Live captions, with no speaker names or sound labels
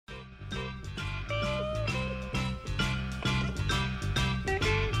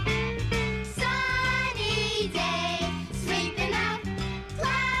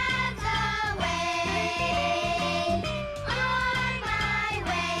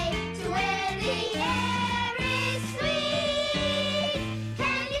The air is sweet.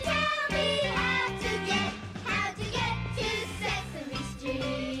 Can you tell me how to get to Sesame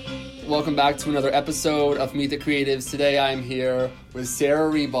Street? Welcome back to another episode of Meet the Creatives. Today I'm here with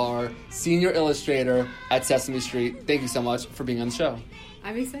Sarah Rebar, Senior Illustrator at Sesame Street. Thank you so much for being on the show.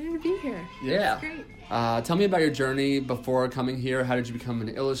 I'm excited to be here. Yeah. It's great. Tell me about your journey before coming here. How did you become an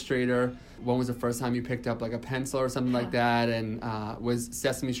illustrator? When was the first time you picked up like a pencil or something like that? And was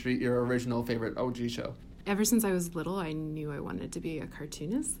Sesame Street your original favorite OG show? Ever since I was little, I knew I wanted to be a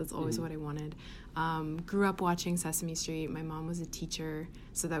cartoonist. That's always what I wanted. Grew up watching Sesame Street. My mom was a teacher,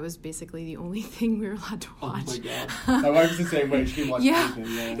 so that was basically the only thing we were allowed to watch. Oh my god. My wife's the same way. She can watch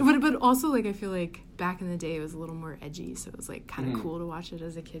anything. Yeah. But also, like, I feel like back in the day it was a little more edgy, so it was like kind of cool to watch it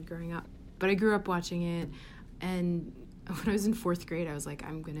as a kid growing up. But I grew up watching it, and when I was in 4th grade, I was like,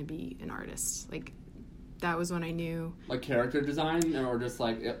 I'm going to be an artist. Like, that was when I knew. Like character design, or just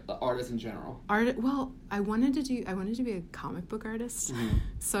like artist in general? Well, I wanted to be a comic book artist.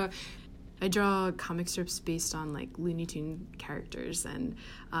 So I draw comic strips based on like Looney Tune characters, and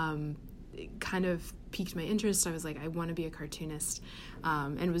it kind of piqued my interest. I was like, I want to be a cartoonist,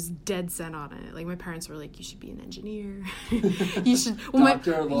 and was dead set on it. Like, my parents were like, you should be an engineer. You should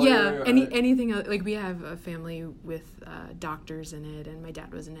doctor, lawyer, anything. Like, we have a family with doctors in it, and my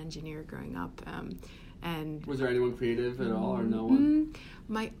dad was an engineer growing up. And was there anyone creative at all, or no one?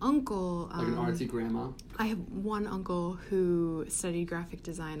 My uncle, like an artsy grandma. I have one uncle who studied graphic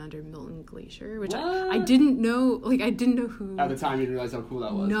design under Milton Glacier, which I didn't know. Like, I didn't know who. At the time, you didn't realize how cool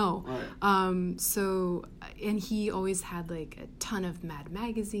that was. No. Right. So, and he always had like a ton of Mad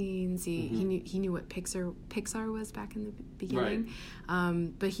magazines. He knew what Pixar was back in the beginning.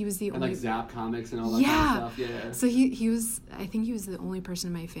 Right. But he was the only. And like Zap Comics and all that kind of stuff. Yeah. So he was. I think he was the only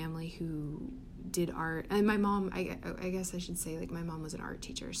person in my family who did art. And my mom, I guess I should say, like, my mom was an art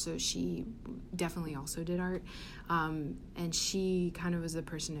teacher, so she definitely also did art, and she kind of was the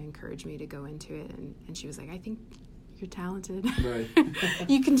person to encourage me to go into it, and she was like, I think you're talented. Right.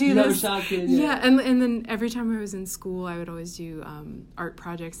 You can do this. Have a shot, kid. Yeah, and then every time I was in school, I would always do art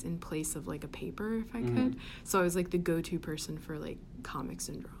projects in place of like a paper if I could. So I was like the go-to person for like comics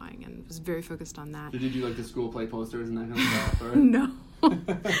and drawing, and was very focused on that. Did you do like the school play posters and that kind of stuff? Or? No.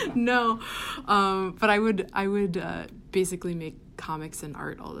 No, but I would basically make comics and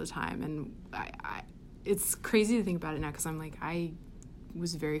art all the time, and I it's crazy to think about it now, because I'm like, I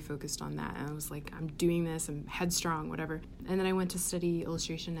was very focused on that, and I was like, I'm doing this, I'm headstrong, whatever. And then I went to study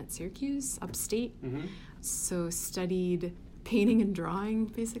illustration at Syracuse, upstate. So studied painting and drawing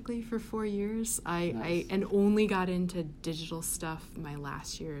basically for 4 years. I only got into digital stuff my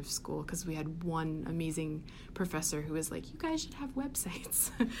last year of school, because we had one amazing professor who was like, you guys should have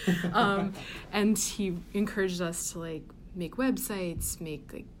websites. And he encouraged us to like make websites,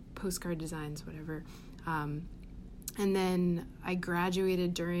 make like postcard designs, whatever. And then I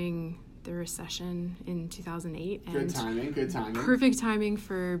graduated during the recession in 2008. And good timing. Perfect timing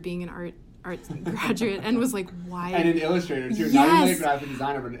for being an art graduate, and was like, why? And an illustrator too. Yes. Not even a graphic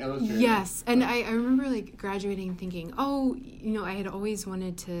designer, but an illustrator. Yes. And I remember like graduating thinking, I had always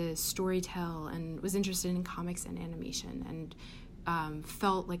wanted to storytell and was interested in comics and animation, and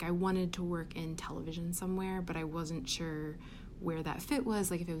felt like I wanted to work in television somewhere, but I wasn't sure where that fit was,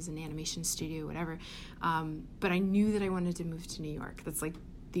 like if it was an animation studio, whatever. But I knew that I wanted to move to New York. That's like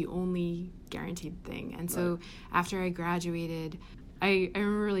the only guaranteed thing. And so after I graduated, I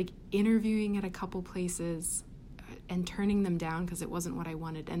remember like interviewing at a couple places and turning them down because it wasn't what I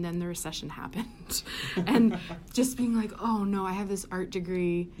wanted. And then the recession happened. And just being like, oh no, I have this art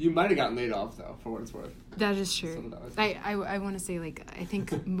degree. You might have gotten laid off though, for what it's worth. That is true. I want to say, like, I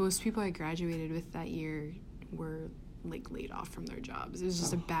think most people I graduated with that year were like laid off from their jobs. It was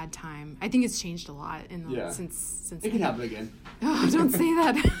just a bad time. I think it's changed a lot since it can happen again. Oh, don't say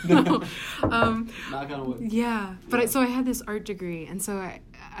that. No. Knock on wood. Yeah, but so I had this art degree, and so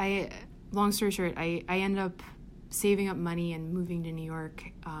I long story short, I ended up saving up money and moving to New York,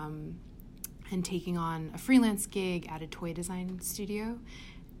 and taking on a freelance gig at a toy design studio,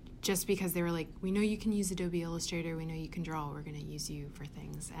 just because they were like, we know you can use Adobe Illustrator, we know you can draw, we're going to use you for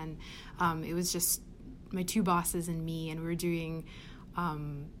things. And it was just my two bosses and me, and we were doing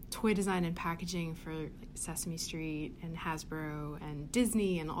toy design and packaging for like Sesame Street and Hasbro and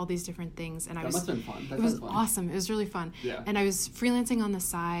Disney and all these different things. And that must have been fun. It was awesome. It was really fun. Yeah. And I was freelancing on the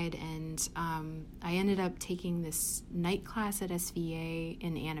side, and I ended up taking this night class at SVA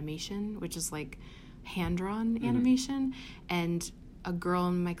in animation, which is like hand-drawn animation. And a girl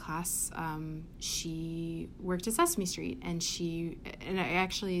in my class, she worked at Sesame Street, and I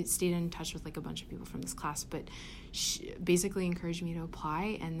actually stayed in touch with like a bunch of people from this class, but she basically encouraged me to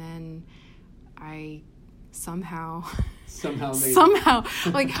apply. And then I somehow Somehow made somehow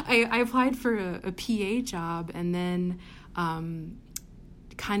like I applied for a PA job, and then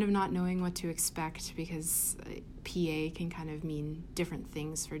kind of not knowing what to expect, because PA can kind of mean different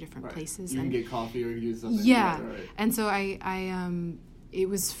things for different Right. places. You can And get coffee or you can do something. yeah, Right. and so I it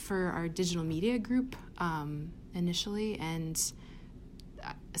was for our digital media group initially, and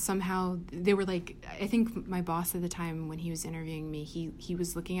somehow they were like, I think my boss at the time when he was interviewing me, he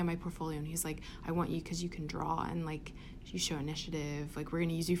was looking at my portfolio and he's like, I want you because you can draw and like you show initiative, like we're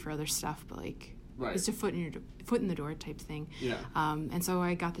gonna use you for other stuff, but like Right. it's a foot in the door type thing. Yeah. And so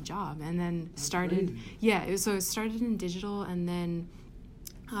I got the job, and then That's started. crazy. Yeah, it started in digital, and then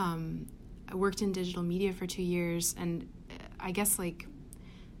I worked in digital media for 2 years, and I guess like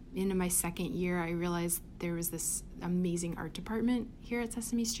into my second year, I realized there was this amazing art department here at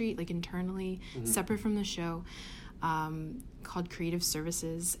Sesame Street, like internally, separate from the show, called Creative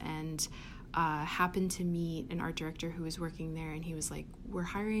Services, and happened to meet an art director who was working there, and he was like, we're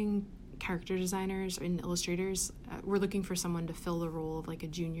hiring character designers and illustrators. We're looking for someone to fill the role of like a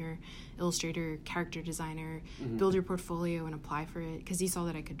junior illustrator, character designer, build your portfolio and apply for it, because he saw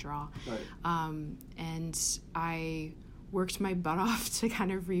that I could draw. Right. And I worked my butt off to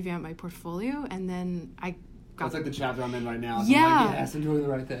kind of revamp my portfolio, and then I got... That's like the chapter I'm in right now. So Yeah. I'm like, yes, I'm doing the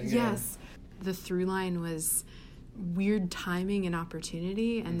right thing. Yes. The through line was weird timing and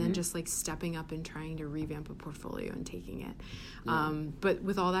opportunity, and then just like stepping up and trying to revamp a portfolio and taking it. But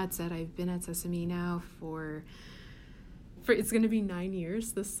with all that said, I've been at Sesame now for it's going to be 9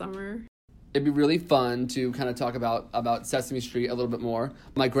 years this summer. It'd be really fun to kind of talk about Sesame Street a little bit more.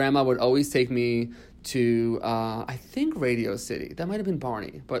 My grandma would always take me to, I think Radio City. That might have been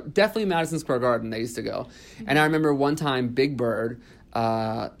Barney, but definitely Madison Square Garden they used to go. And I remember one time Big Bird,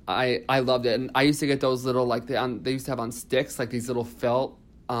 I loved it. And I used to get those little, like, they used to have on sticks, like these little felt,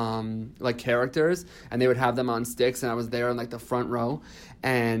 like characters, and they would have them on sticks, and I was there in like the front row,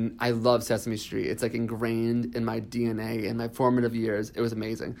 and I love Sesame Street. It's like ingrained in my DNA in my formative years. It was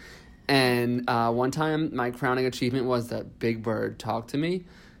amazing. And one time, my crowning achievement was that Big Bird talked to me,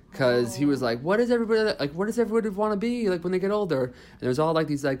 because he was like, what does everybody want to be like when they get older? And there's all like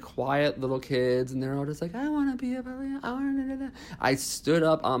these like quiet little kids, and they're all just like, I want to be a ballerina. I stood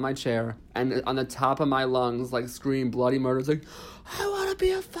up on my chair and on the top of my lungs like screamed bloody murder. It's like, I want to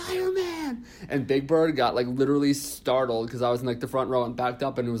be a fireman. And Big Bird got like literally startled because I was in like the front row and backed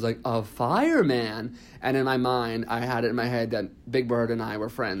up, and it was like, a fireman. And in my mind, I had it in my head that Big Bird and I were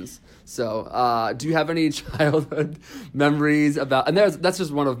friends. So do you have any childhood memories about, and that's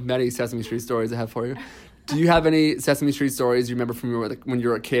just one of many Sesame Street stories I have for you. Do you have any Sesame Street stories you remember from when you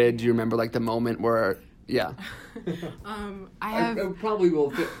were a kid? Do you remember like the moment where, yeah. I probably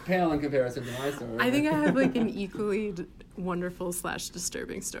will pale in comparison to my story. I think I have like an equally wonderful /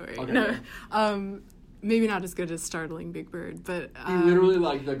 disturbing story. Okay. No, maybe not as good as startling Big Bird, but literally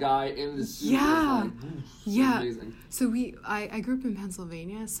like the guy in the suit. Yeah. Was like, yeah. Amazing. So I grew up in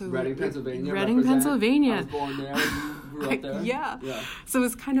Pennsylvania. So Reading, Pennsylvania. Reading, represent. Pennsylvania. I was born there. You grew up there. Yeah. Yeah. So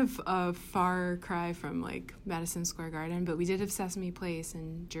it's kind of a far cry from like Madison Square Garden, but we did have Sesame Place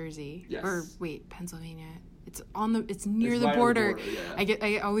in Jersey. Yes. Or wait, Pennsylvania. It's near It's the right on the border. border, yeah.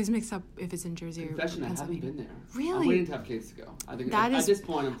 I always mix up if it's in Jersey Confession, or I haven't Pennsylvania. been there. Really? I'm waiting to have kids to go. I think That at is- this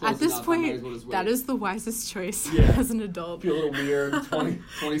point I'm close At this enough, I might as well point, just wait. that is the wisest choice Yeah. as an adult. Feel a little weird,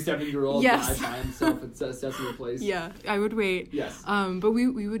 27-year-old Yes. guy by himself at Sesame Place. Yeah, I would wait. Yes. But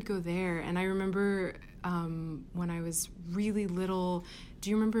we would go there, and I remember when I was really little. Do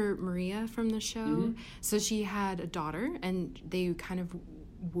you remember Maria from the show? Mhm. So she had a daughter, and they kind of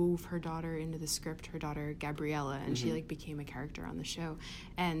wove her daughter into the script, her daughter Gabriella, and she like became a character on the show.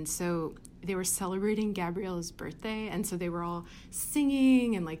 And so they were celebrating Gabriella's birthday, and so they were all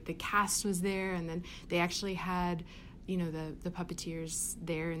singing, and like the cast was there, and then they actually had, you know, the puppeteers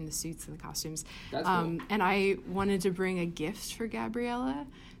there in the suits and the costumes. That's cool. And I wanted to bring a gift for Gabriella,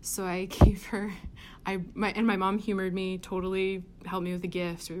 so I gave her my mom humored me, totally helped me with the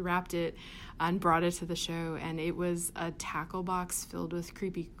gift. We wrapped it and brought it to the show, and it was a tackle box filled with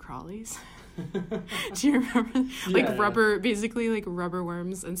creepy crawlies. Do you remember? Yeah. Rubber, basically like rubber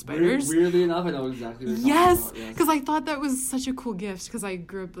worms and spiders. Weirdly enough, I know exactly what you're Yes, talking about. because I thought that was such a cool gift, because I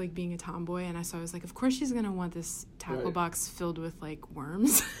grew up like being a tomboy, and so I was like, of course she's gonna want this tackle Right. box filled with like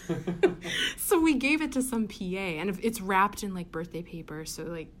worms. So we gave it to some PA, and it's wrapped in like birthday paper, so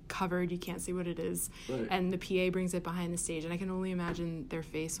like covered, you can't see what it is. Right. And the PA brings it behind the stage, and I can only imagine their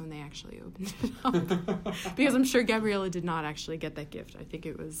face when they actually opened it up, because I'm sure Gabriella did not actually get that gift. I think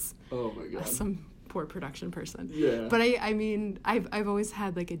it was Oh my god. some poor production person. Yeah. But I mean, I've always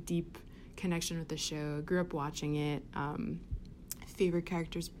had like a deep connection with the show. Grew up watching it. favorite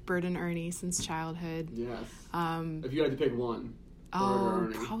characters, Bert and Ernie, since childhood. Yes. If you had to pick one. Bert or Oh,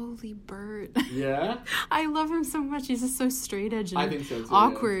 Ernie? probably Bert. Yeah? I love him so much. He's just so straight edge and I think so too.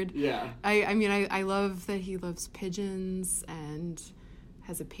 awkward. Yeah. I mean, I love that he loves pigeons and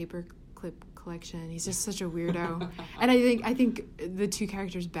has a paperclip collection. He's just such a weirdo. And I think the two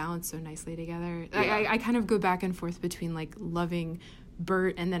characters balance so nicely together. Yeah. I kind of go back and forth between like loving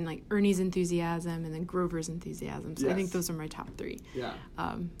Bert and then like Ernie's enthusiasm and then Grover's enthusiasm. So I think Yes. those are my top three. Yeah.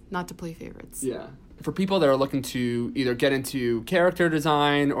 Not to play favorites. Yeah. For people that are looking to either get into character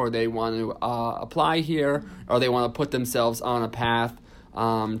design or they want to apply here or they want to put themselves on a path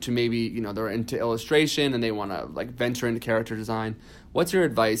to maybe, you know, they're into illustration and they want to like venture into character design, what's your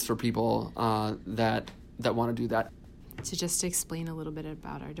advice for people that want to do that? To just explain a little bit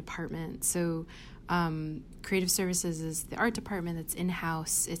about our department. So creative services is the art department that's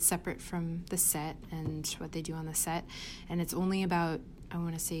in-house. It's separate from the set and what they do on the set. And it's only about, I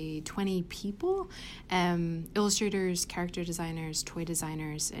want to say 20 people, illustrators, character designers, toy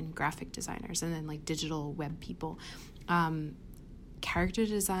designers, and graphic designers, and then like digital web people. Character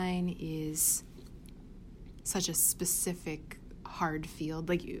design is such a specific, hard field.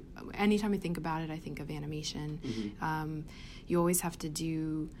 Like anytime I think about it, I think of animation. Mm-hmm. You always have to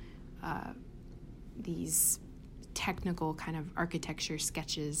do these technical kind of architecture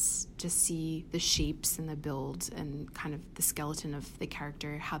sketches to see the shapes and the build and kind of the skeleton of the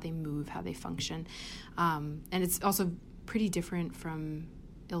character, how they move, how they function. And it's also pretty different from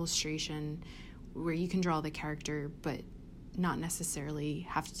illustration where you can draw the character but not necessarily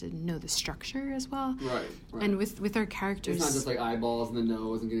have to know the structure as well. Right. And with our characters, It's not just like eyeballs and the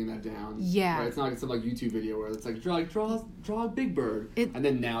nose and getting that down. Yeah. Right? It's not like some like YouTube video where it's like draw a Big Bird, and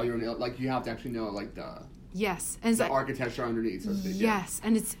then now you're in, like you have to actually know like the yes, and the architecture underneath. So to speak. yes,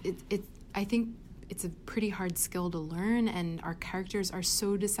 and it's I think it's a pretty hard skill to learn, and our characters are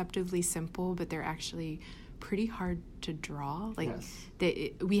so deceptively simple, but they're actually pretty hard to draw. Like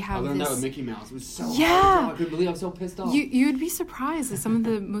Yes. we I have learned this. that with Mickey Mouse. It was so Yeah. hard to draw. I couldn't believe I was so pissed off. You'd be surprised that some of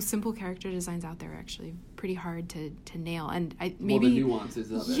the most simple character designs out there are actually pretty hard to nail. And maybe the nuances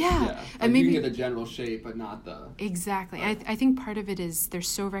of it. Yeah. Like And maybe you can get the general shape, but not the. Exactly. Right. I think part of it is they're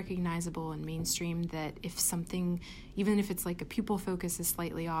so recognizable and mainstream that if something, even if it's like a pupil focus is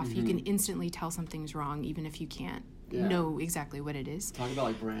slightly off, you can instantly tell something's wrong, even if you can't know exactly what it is. Talk about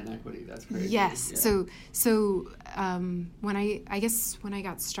like brand equity. That's crazy. Yes. Yeah. So when I guess when I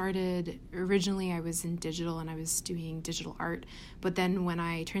got started, originally I was in digital and I was doing digital art. But then when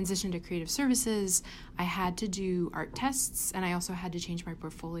I transitioned to creative services, I had to do art tests, and I also had to change my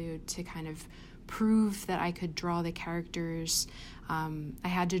portfolio to kind of prove that I could draw the characters. I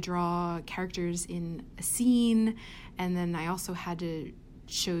had to draw characters in a scene, and then I also had to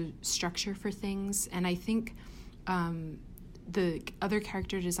show structure for things. And I think the other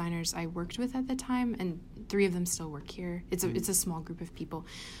character designers I worked with at the time, and 3 of them still work here. It's a small group of people.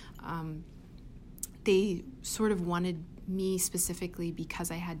 They sort of wanted me specifically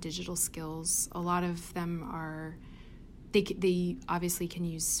because I had digital skills. A lot of them are they obviously can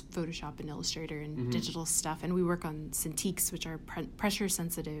use Photoshop and Illustrator and digital stuff, and we work on Cintiqs, which are pressure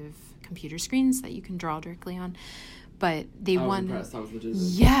sensitive computer screens that you can draw directly on. But they I was wanted. impressed. I was legit.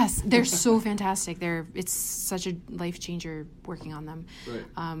 Yes, they're so fantastic. It's such a life changer working on them. Right.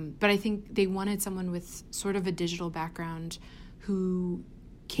 But I think they wanted someone with sort of a digital background who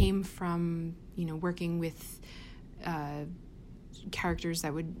came from, working with characters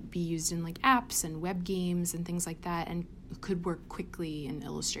that would be used in like apps and web games and things like that, and could work quickly in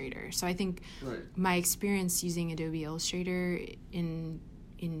Illustrator. So I think my experience using Adobe Illustrator in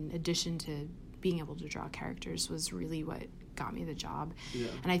addition to being able to draw characters was really what got me the job. Yeah.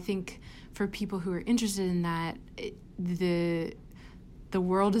 And I think for people who are interested in that, the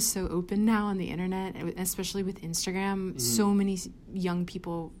world is so open now on the internet, especially with Instagram. So many young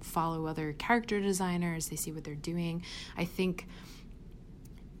people follow other character designers. They see what they're doing. I think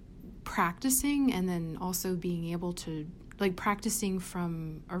practicing and then also being able to, like, practicing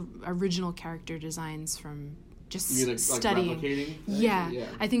from original character designs from just You mean studying. Like replicating? Yeah.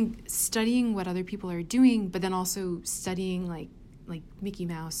 I think studying what other people are doing, but then also studying like Mickey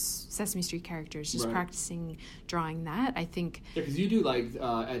Mouse, Sesame Street characters, just practicing drawing that. I think. Yeah, because you do like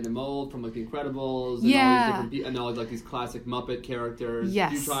Edna Mode from like The Incredibles, and all these different, and all like these classic Muppet characters.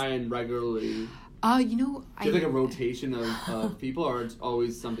 Yes. Do you try and regularly? I Do you have like a rotation of people, or it's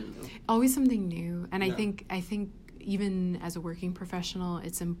always something new? Always something new, and I think even as a working professional,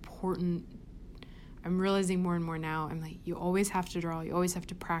 it's important. I'm realizing more and more now, I'm like, you always have to draw, you always have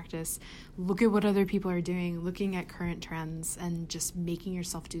to practice, look at what other people are doing, looking at current trends, and just making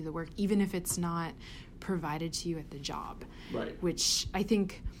yourself do the work, even if it's not provided to you at the job. Right. Which I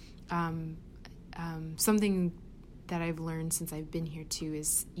think something that I've learned since I've been here too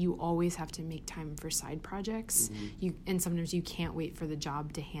is you always have to make time for side projects. And sometimes you can't wait for the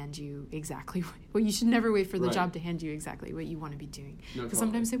job to hand you exactly well, you should never wait for the job to hand you exactly what you want to be doing, because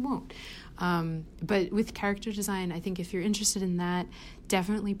sometimes it won't. But with character design, I think if you're interested in that,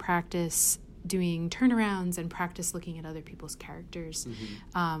 definitely practice doing turnarounds and practice looking at other people's characters.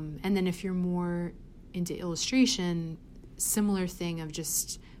 And then if you're more into illustration, similar thing of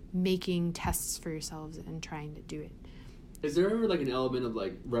just making tests for yourselves and trying to do it. Is there ever like an element of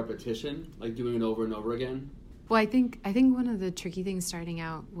like repetition, like doing it over and over again? Well, I think one of the tricky things starting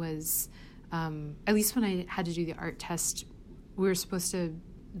out was, at least when I had to do the art test, we were supposed to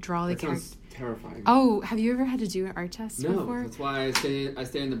draw the character. Sounds terrifying. Oh, have you ever had to do an art test before? No, that's why I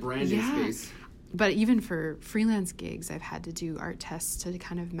stay in the branding space. But even for freelance gigs, I've had to do art tests to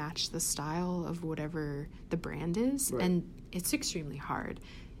kind of match the style of whatever the brand is, and it's extremely hard.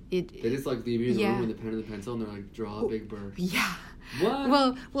 They just like leave you in the room with the pen and the pencil, and they're like, draw a big bird. Yeah.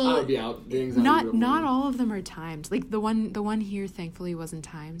 What? Well, I would be out. The anxiety not all of them are timed. Like the one here, thankfully, wasn't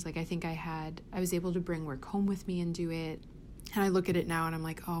timed. Like I think I was able to bring work home with me and do it. And I look at it now and I'm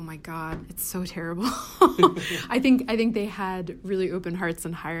like, oh my God, it's so terrible. I think they had really open hearts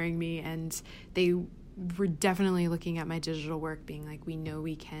in hiring me, and they were definitely looking at my digital work, being like, we know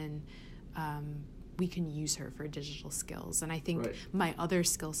we can use her for digital skills. And I think my other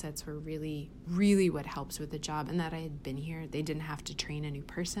skill sets were really, really what helps with the job, and that I had been here. They didn't have to train a new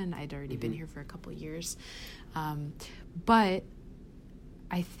person. I'd already been here for a couple of years. But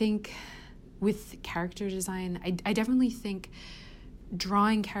I think with character design, I definitely think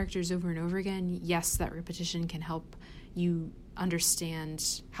drawing characters over and over again, yes, that repetition can help you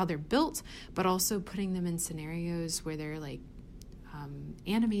understand how they're built, but also putting them in scenarios where they're like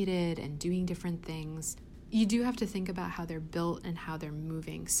animated and doing different things. You do have to think about how they're built and how they're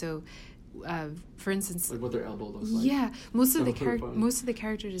moving. So, for instance, like what their elbow looks like. Yeah, most of the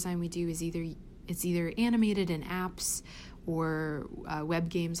character design we do is either animated in apps or web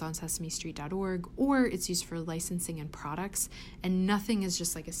games on sesamestreet.org, or it's used for licensing and products, and nothing is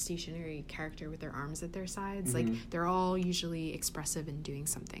just like a stationary character with their arms at their sides. Like they're all usually expressive and doing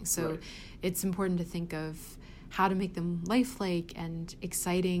something. So it's important to think of how to make them lifelike and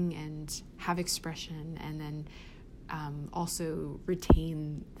exciting and have expression, and then also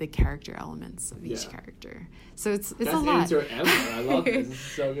retain the character elements of each character. So it's a lot. Best answer ever. I love this. This is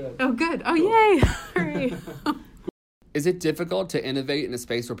so good. Oh, good. Oh, yay. All right. Is it difficult to innovate in a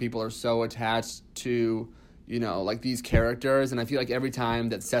space where people are so attached to, like these characters? And I feel like every time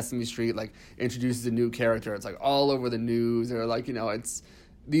that Sesame Street like introduces a new character, it's like all over the news, or like,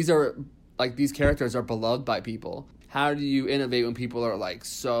 these characters are beloved by people. How do you innovate when people are like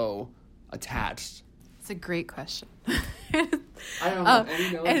so attached? It's a great question. I don't have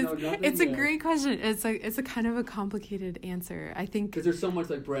any notes, nothing. It's a great question. It's a kind of a complicated answer, I think. Because there's so much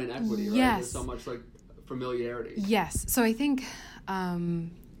like brand equity, right? Yes. There's so much like familiarity. Yes. So I think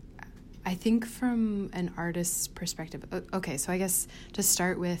from an artist's perspective, okay, so I guess to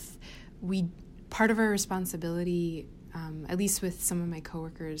start with, part of our responsibility, at least with some of my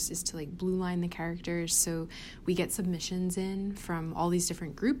coworkers, is to like blue line the characters. So we get submissions in from all these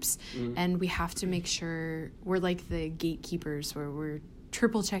different groups, and we have to make sure we're like the gatekeepers, where we're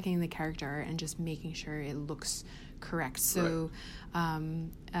triple checking the character art and just making sure it looks correct. So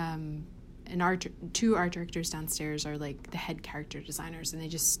two art directors downstairs are like the head character designers, and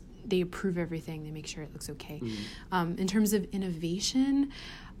they approve everything. They make sure it looks okay. In terms of innovation,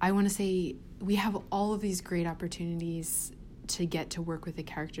 I want to say we have all of these great opportunities to get to work with the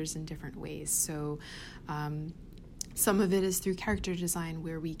characters in different ways. So some of it is through character design,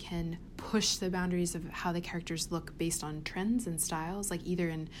 where we can push the boundaries of how the characters look based on trends and styles, like either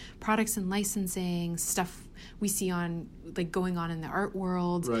in products and licensing, stuff we see on like going on in the art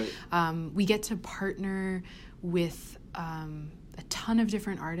world. We get to partner with a ton of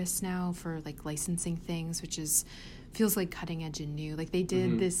different artists now for like licensing things, which feels like cutting edge and new. Like they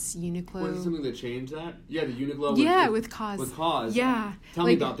did this Uniqlo. Was it something that changed that? Yeah, the Uniqlo. With Cause. With Cause. Yeah. Tell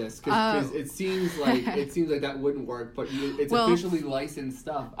me about this, because it seems like that wouldn't work, but it's officially licensed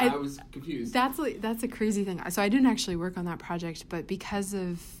stuff. I was confused. That's a crazy thing. So I didn't actually work on that project, but because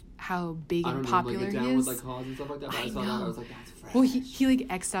of how big and popular he is, with like Cause and stuff like that. But I saw that. I was like, that's fresh. Well, he like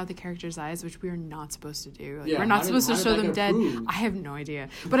X'd out the character's eyes, which we are not supposed to do. Like, we're not supposed to show them dead. I have no idea,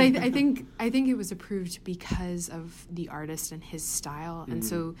 but I think it was approved because of the artist and his style, and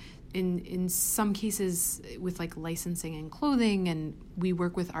so in some cases with like licensing and clothing, and we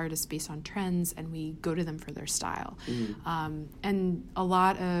work with artists based on trends, and we go to them for their style, and a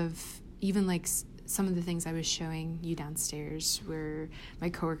lot of even like some of the things I was showing you downstairs where my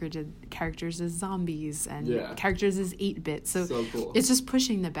coworker did characters as zombies and characters as 8-bit. So cool. It's just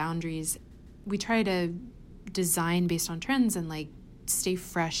pushing the boundaries. We try to design based on trends and like stay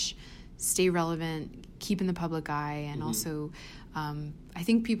fresh, stay relevant, keep in the public eye, and also I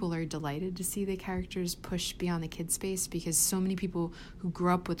think people are delighted to see the characters push beyond the kid space, because so many people who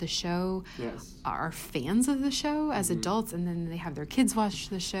grew up with the show are fans of the show as adults, and then they have their kids watch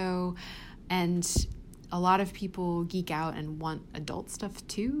the show, and a lot of people geek out and want adult stuff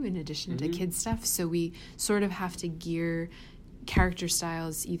too in addition to kid stuff. So we sort of have to gear character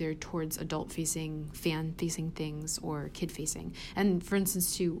styles either towards adult facing, fan facing things or kid facing. And for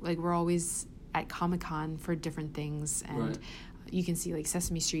instance too, like we're always at Comic-Con for different things, and you can see like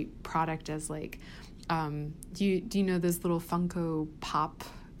Sesame Street product as like do you know those little Funko Pop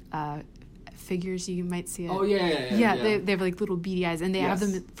figures you might see at, they have like little beady eyes, and they have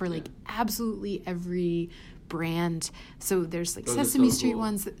them for like absolutely every brand. So there's like Those Sesame are so Street cool.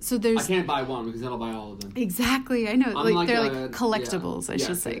 ones. So there's I can't buy one because then I'll buy all of them. Exactly, I know. I'm Like they're like like collectibles, I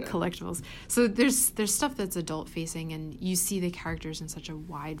should say, yeah. collectibles. So there's stuff that's adult facing, and you see the characters in such a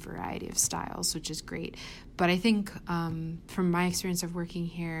wide variety of styles, which is great. But I think from my experience of working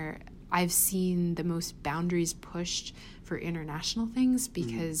here, I've seen the most boundaries pushed for international things,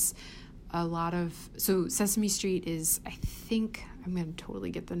 because a lot of Sesame Street is, I think, I'm going to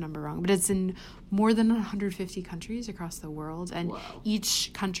totally get the number wrong, but it's in more than 150 countries across the world, and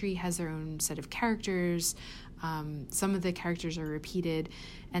each country has their own set of characters. Some of the characters are repeated,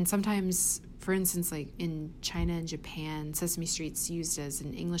 and sometimes, for instance, like in China and Japan, Sesame Street's used as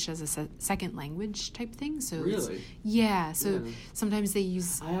in English as a second language type thing. So Really? Sometimes they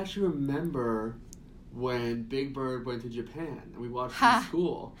use. I actually remember when Big Bird went to Japan and we watched it in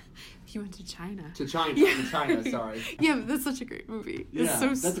school. You went to China. To China, sorry. Yeah, but that's such a great movie. Yeah,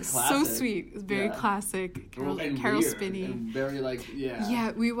 It's that's a so classic. sweet. It's very classic. Carol weird, Spinney. and very like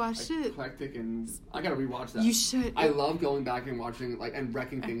Yeah, we watched it. eclectic, and I gotta rewatch that. You should. I love going back and watching like and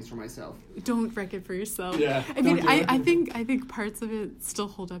wrecking things for myself. Don't wreck it for yourself. Yeah, I mean, don't do it. I think parts of it still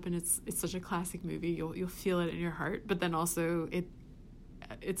hold up, and it's such a classic movie. You'll feel it in your heart, but then also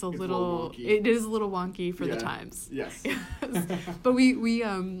it's a little wonky. it is a little wonky for the times. Yes. But we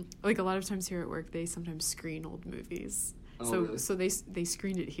like a lot of times here at work, they sometimes screen old movies. Really? So they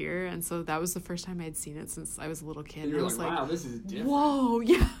screened it here, and so that was the first time I had seen it since I was a little kid. And you're I was like, wow, this is different. whoa,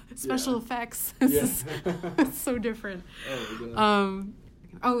 yeah, special effects. It's so different. Oh my God.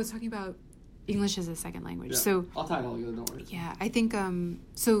 I was talking about English as a second language. Yeah. So I'll tie it all together, don't worry. yeah, I think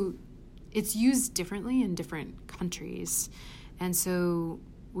so it's used differently in different countries. And so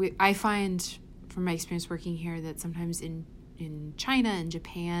I find from my experience working here that sometimes in China and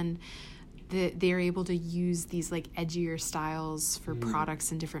Japan, they're able to use these like edgier styles for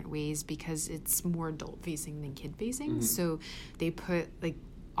products in different ways because it's more adult facing than kid facing. So they put like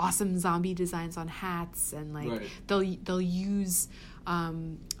awesome zombie designs on hats, and like they'll use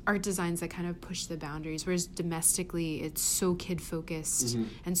art designs that kind of push the boundaries, whereas domestically it's so kid focused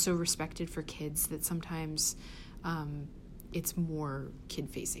and so respected for kids that sometimes it's more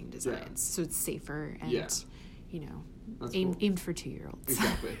kid-facing designs, so it's safer and, aimed for 2-year-olds.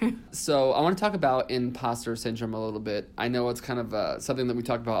 Exactly. So I want to talk about imposter syndrome a little bit. I know it's kind of something that we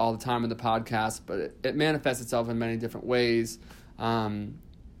talk about all the time in the podcast, but it manifests itself in many different ways.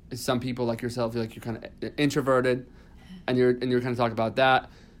 Some people like yourself feel like you're kind of introverted, and you're kind of talking about that.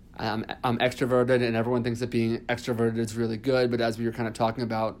 I'm extroverted, and everyone thinks that being extroverted is really good, but as we were kind of talking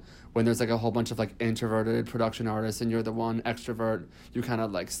about, when there's like a whole bunch of like introverted production artists and you're the one extrovert, you kind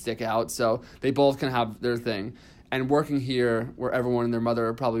of like stick out. So they both can have their thing. And working here, where everyone and their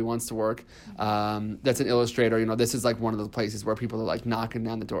mother probably wants to work, that's an illustrator. This is like one of those places where people are like knocking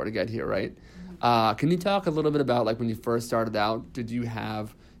down the door to get here, right? Can you talk a little bit about like when you first started out, did you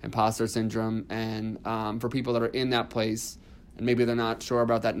have imposter syndrome? And for people that are in that place and maybe they're not sure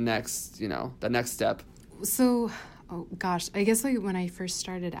about that next step. So, oh gosh, I guess like when I first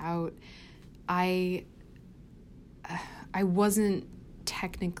started out, I wasn't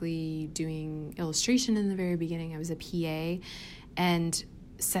technically doing illustration in the very beginning. I was a PA, and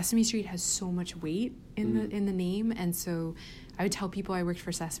Sesame Street has so much weight in the name, and so I would tell people I worked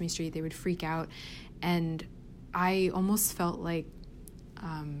for Sesame Street, they would freak out, and I almost felt like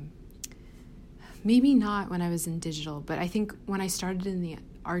maybe not when I was in digital, but I think when I started in the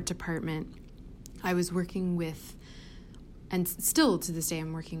art department, I was working with, and still to this day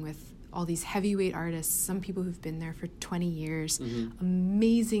I'm working with all these heavyweight artists, some people who've been there for 20 years,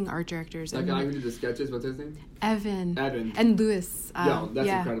 amazing art directors. That guy who did the sketches, what's his name? Evan. Evan. And Lewis. That's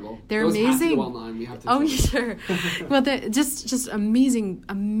incredible. They're Those amazing. have to go online. We have to Oh, see sure. Well, they're just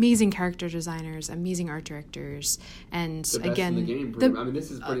amazing character designers, amazing art directors, and the best again, in the game. I mean,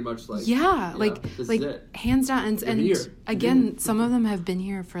 this is pretty much like this is it. hands down. And here. again, some of them have been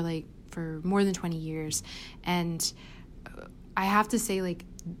here for more than 20 years, and I have to say, like,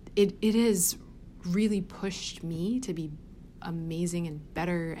 it has really pushed me to be amazing and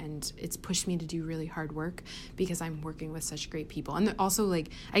better, and it's pushed me to do really hard work because I'm working with such great people. And also, like,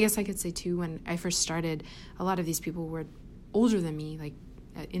 I guess I could say too, when I first started, a lot of these people were older than me, like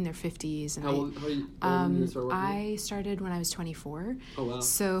in their 50s. And how old did you start working? I started when I was 24. Oh, wow.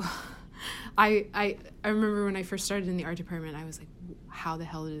 So I remember when I first started in the art department, I was like, how the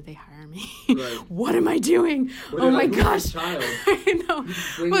hell did they hire me? Right. What am I doing? What Oh my did I do gosh. as a child? I know.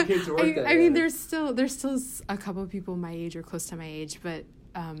 Bring the kids to work that I mean, day. there's still a couple of people my age or close to my age, but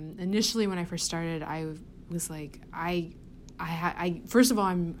initially when I first started, I was like, I first of all,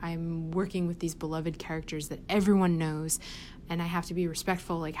 I'm working with these beloved characters that everyone knows, and I have to be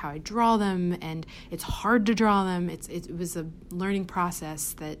respectful, like how I draw them, and it's hard to draw them. It was a learning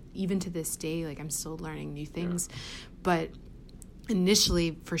process that even to this day, like, I'm still learning new things, but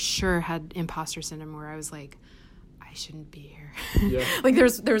initially for sure had imposter syndrome where I was like, I shouldn't be here. Yeah. Like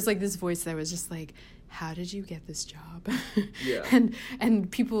there was like this voice that was just like, how did you get this job? Yeah. And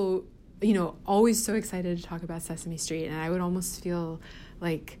people, you know, always so excited to talk about Sesame Street, and I would almost feel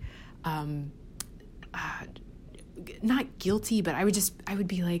like not guilty, but I would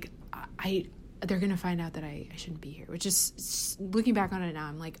be like, they're gonna find out that I shouldn't be here, which is, looking back on it now,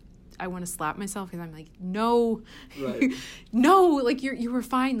 I'm like, I want to slap myself because I'm like, no, Right. no, like you were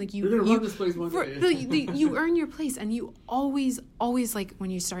fine, like You're gonna run this place one day. you earn your place, and you always, like, when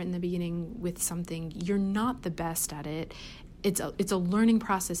you start in the beginning with something, you're not the best at it. It's a learning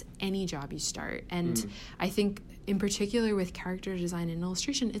process, any job you start, and I think in particular with character design and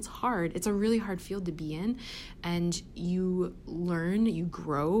illustration, it's hard. It's a really hard field to be in, and you learn, you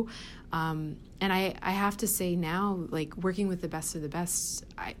grow. And I have to say now, like, working with the best of the best,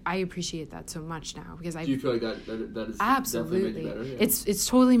 I appreciate that so much now, because Do you feel like that is absolutely definitely made you better? Yeah. It's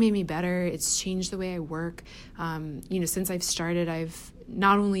totally made me better. It's changed the way I work. You know, since I've started, I've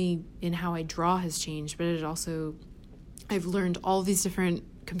not only in how I draw has changed, but I've learned all these different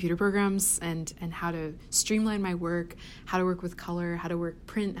computer programs and how to streamline my work, how to work with color, how to work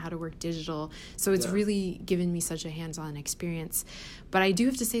print, how to work digital. So it's really given me such a hands-on experience. But I do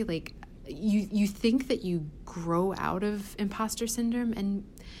have to say, like, you think that you grow out of imposter syndrome, and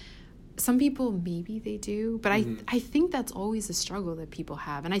some people, maybe they do, but I think that's always a struggle that people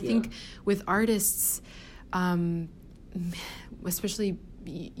have. And I think with artists, especially,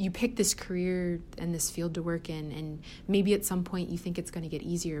 you pick this career and this field to work in, and maybe at some point you think it's going to get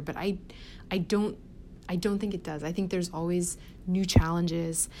easier, but I don't think it does. I think there's always new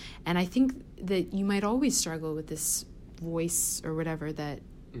challenges, and I think that you might always struggle with this voice or whatever that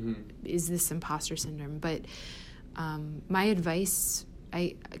is this imposter syndrome. But my advice,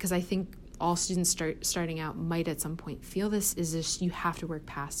 because I think all students starting out might at some point feel this, is just you have to work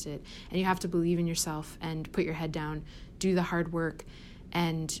past it, and you have to believe in yourself and put your head down, do the hard work,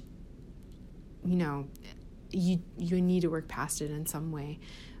 and you know, you need to work past it in some way,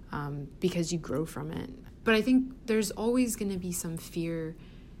 because you grow from it. But I think there's always going to be some fear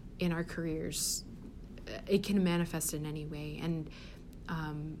in our careers. It can manifest in any way, and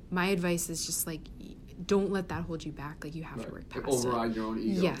my advice is just, like, don't let that hold you back. Like, you have to work past it. Override your own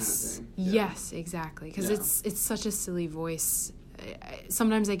ego. Yes, kind of thing. Yeah. yes, exactly. Because it's such a silly voice.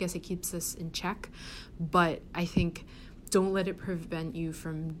 Sometimes I guess it keeps us in check, but I think don't let it prevent you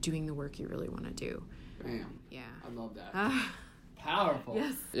from doing the work you really want to do. Bam. Yeah. I love that. Powerful.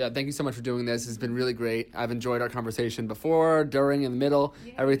 Yes. Yeah, thank you so much for doing this. It's been really great. I've enjoyed our conversation before, during, in the middle,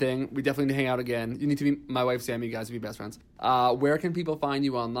 everything. We definitely need to hang out again. You need to meet my wife, Sammy. You guys will be best friends. Where can people find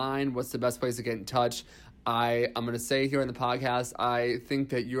you online? What's the best place to get in touch? I'm going to say here in the podcast, I think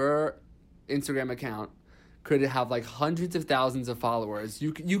that your Instagram account could have like hundreds of thousands of followers.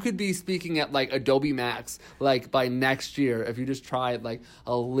 You could be speaking at like Adobe Max like by next year if you just tried like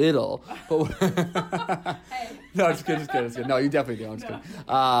a little. But no, just kidding. No, you definitely do. I'm just kidding.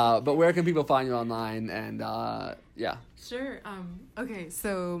 But where can people find you online? And yeah. Sure. Okay,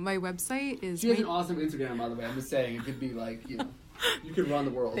 so my website is... She has an awesome Instagram, by the way. I'm just saying, it could be like, you know, you could run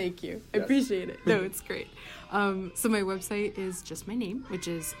the world. Thank you. I Yes. appreciate it. No, it's great. So my website is just my name, which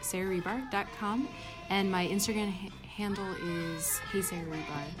is sarahrebar.com, and my Instagram handle is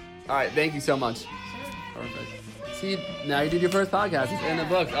HeySarahRebar. All right, thank you so much. Sure. Perfect. See, now you did your first podcast. It's in the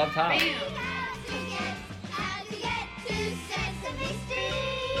books up top. Bam.